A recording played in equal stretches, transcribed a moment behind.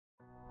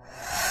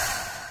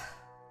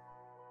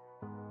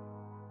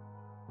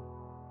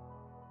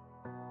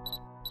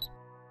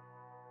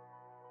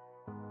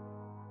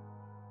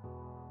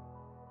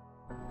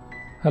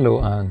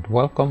Hello and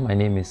welcome. My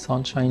name is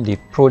Sunshine, the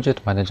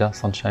project manager,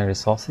 Sunshine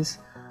Resources.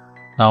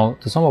 Now,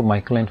 to some of my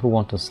clients who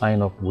want to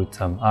sign up with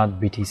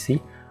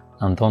adbtc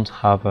and don't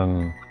have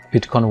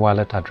Bitcoin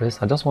wallet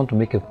address, I just want to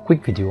make a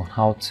quick video on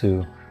how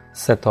to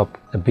set up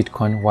a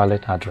Bitcoin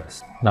wallet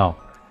address. Now,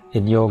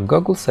 in your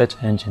Google search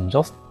engine,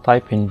 just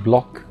type in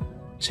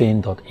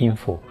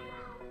blockchain.info,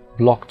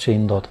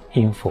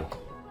 blockchain.info.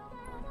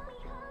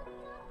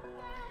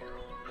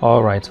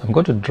 Alright, I'm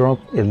going to drop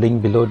a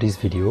link below this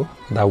video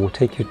that will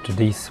take you to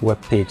this web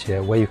page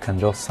here where you can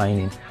just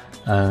sign in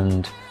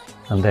and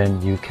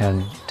then you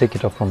can take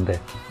it up from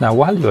there. Now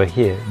while you're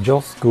here,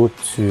 just go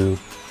to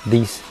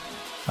this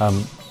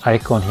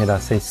icon here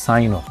that says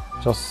sign up.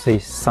 Just say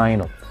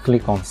sign up,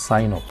 click on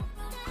sign up.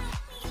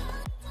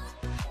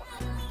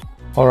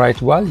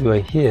 Alright, while you are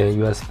here,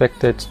 you are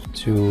expected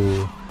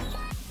to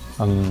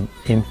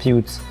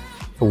input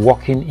a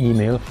working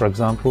email, for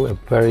example,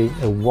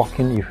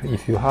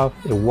 if you have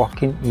a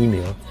working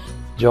email,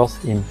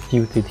 just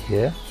input it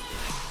here.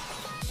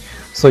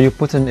 So you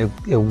put in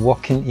a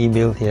working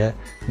email here,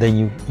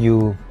 then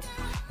you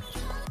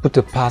put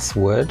a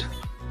password,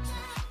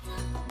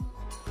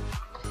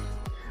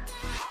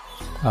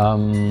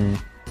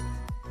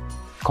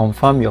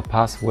 confirm your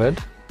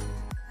password,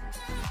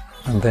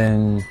 and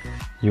then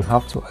you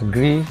have to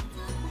agree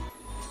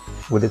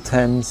with the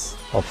terms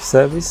of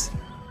service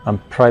and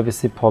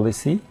privacy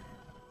policy,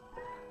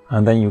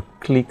 and then you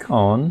click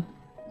on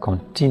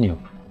continue.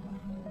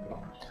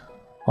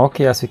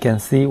 Okay, as you can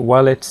see,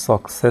 wallet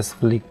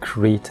successfully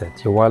created.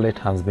 Your wallet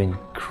has been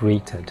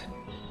created.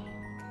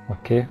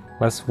 Okay,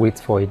 let's wait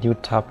for a new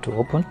tab to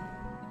open.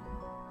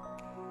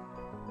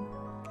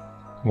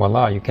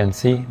 Voila, you can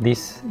see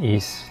this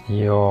is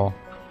your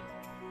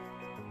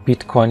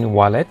Bitcoin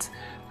wallet.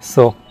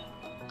 So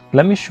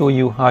let me show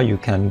you how you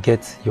can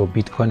get your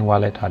Bitcoin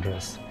wallet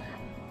address.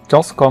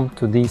 Just come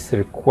to this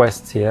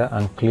request here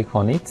and click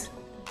on it.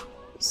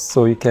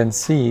 So you can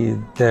see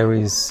there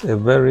is a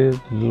very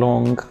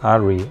long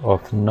array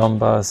of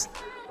numbers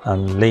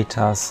and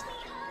letters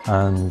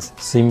and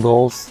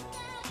symbols,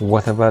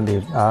 whatever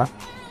they are.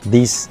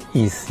 This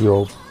is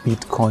your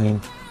Bitcoin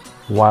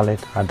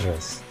wallet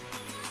address.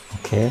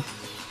 Okay,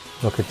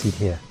 look at it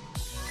here.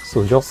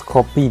 So just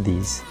copy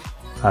this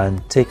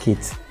and take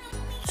it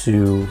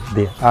to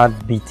the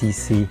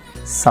adbtc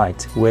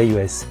site where you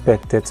are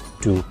expected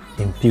to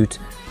input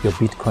your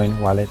Bitcoin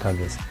wallet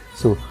address.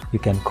 So you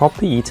can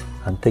copy it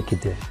and take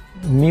it there.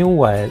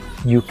 Meanwhile,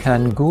 you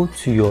can go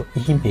to your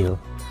email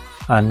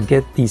and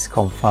get this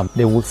confirmed.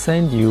 They will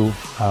send you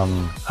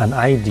an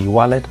ID,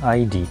 wallet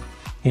ID,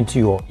 into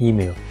your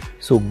email.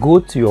 So go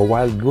to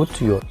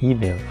your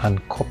email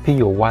and copy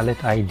your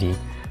wallet ID,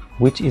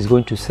 which is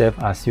going to serve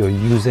as your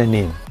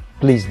username.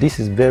 Please, this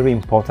is very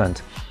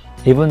important.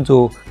 Even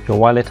though your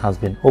wallet has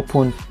been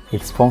opened,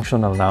 it's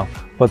functional now,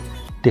 but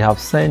they have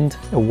sent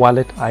a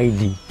wallet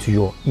ID to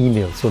your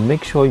email. So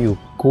make sure you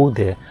go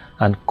there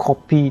and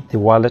copy the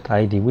wallet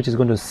ID, which is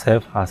going to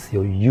serve as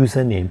your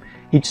username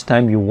each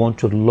time you want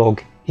to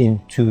log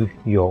into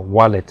your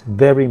wallet.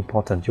 Very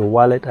important, your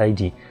wallet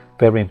ID,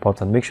 very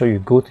important. Make sure you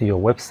go to your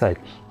website,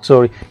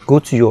 go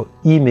to your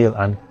email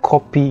and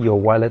copy your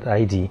wallet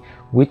ID,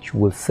 which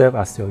will serve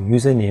as your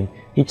username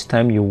each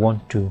time you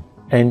want to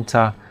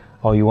enter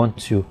or you want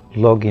to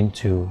log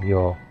into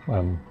your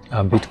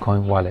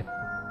Bitcoin wallet.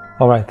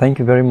 Alright, thank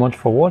you very much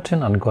for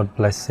watching and God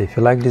bless you. If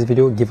you like this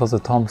video, give us a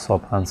thumbs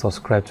up and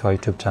subscribe to our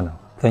YouTube channel.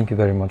 Thank you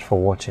very much for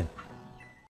watching.